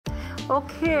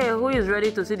Okay, who is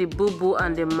ready to see the Bubu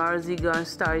and the Marzigan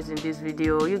styles in this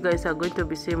video? You guys are going to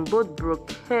be seeing both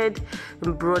brocade,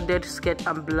 embroidered skirt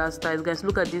and blouse styles. Guys,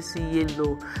 look at this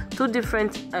yellow, two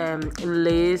different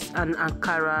lace and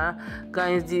Ankara.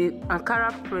 Guys, the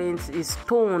Ankara print is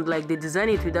toned, like they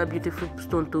designed it with that beautiful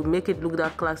stone to make it look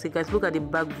that classic. Guys, look at the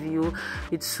back view,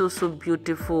 it's so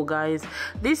beautiful. Guys,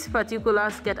 this particular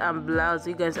skirt and blouse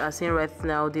you guys are seeing right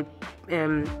now, the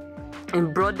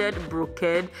embroidered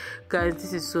brocade. Guys,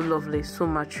 this is so lovely, so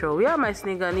mature. We are my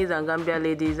Senegalese and Gambia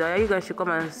ladies. You guys should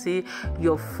come and see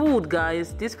your food.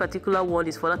 Guys, this particular one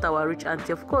is for that our rich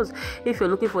auntie. Of course, if you're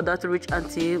looking for that rich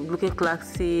auntie looking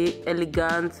classy,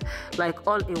 elegant, like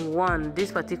all in one, this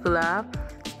particular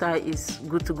style is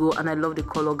good to go. And I love the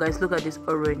color. Guys, look at this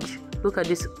orange, look at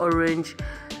this orange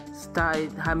style.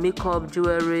 Her makeup,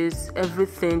 jewelries,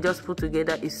 everything just put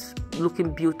together is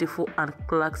looking beautiful and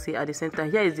classy at the same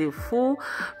time. Here is a full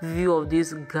view of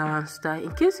this gown style.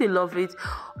 In case you love it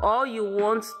or you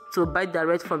want to buy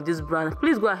direct from this brand,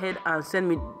 please go ahead and send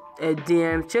me a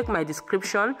DM. Check my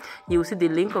description, you will see the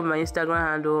link of my Instagram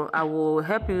handle. I will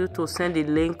help you to send the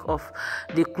link of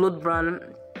the cloth brand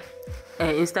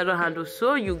Instagram handle,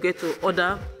 so you get to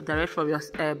order direct from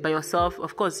by yourself.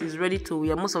 Of course, it's ready to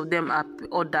wear. Most of them are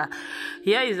order.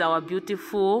 Here is our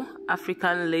beautiful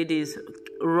African ladies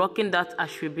rocking that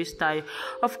Asoebi style.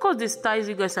 Of course, the styles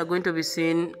you guys are going to be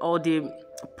seeing, all the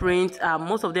print,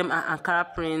 most of them are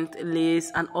Ankara print,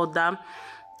 lace and other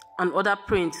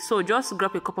prints. So just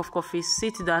grab a cup of coffee,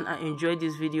 sit down and enjoy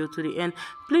this video to the end.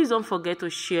 Please don't forget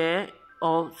to share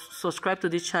or subscribe to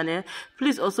this channel.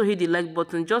 Please also hit the like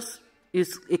button. Just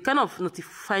it's a kind of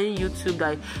notifying YouTube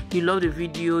that you love the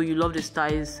video, you love the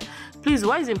styles. Please,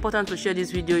 why is it important to share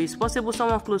this video? It's possible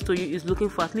someone close to you is looking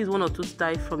for at least one or two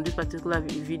styles from this particular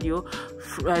video.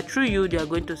 Through you, they are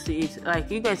going to see it.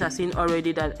 Like you guys are seeing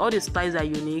already that all the styles are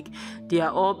unique. They are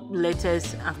all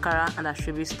latest Ankara and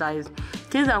Asoebi styles.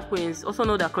 Kings and queens, also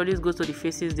know that credit goes to the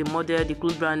faces, the model, the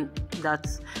cloth brand that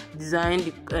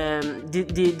designed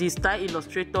the style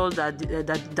illustrators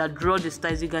that draw the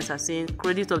styles you guys are seeing.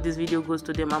 Credit of this video goes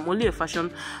to them. I'm only a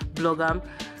fashion blogger,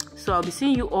 so I'll be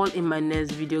seeing you all in my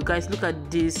next video. Guys, look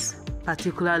at this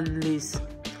particular lace.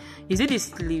 Is it the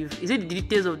sleeve? Is it the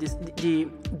details of this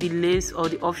the lace or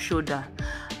the off shoulder?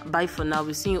 Bye for now.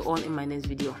 We'll see you all in my next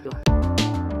video.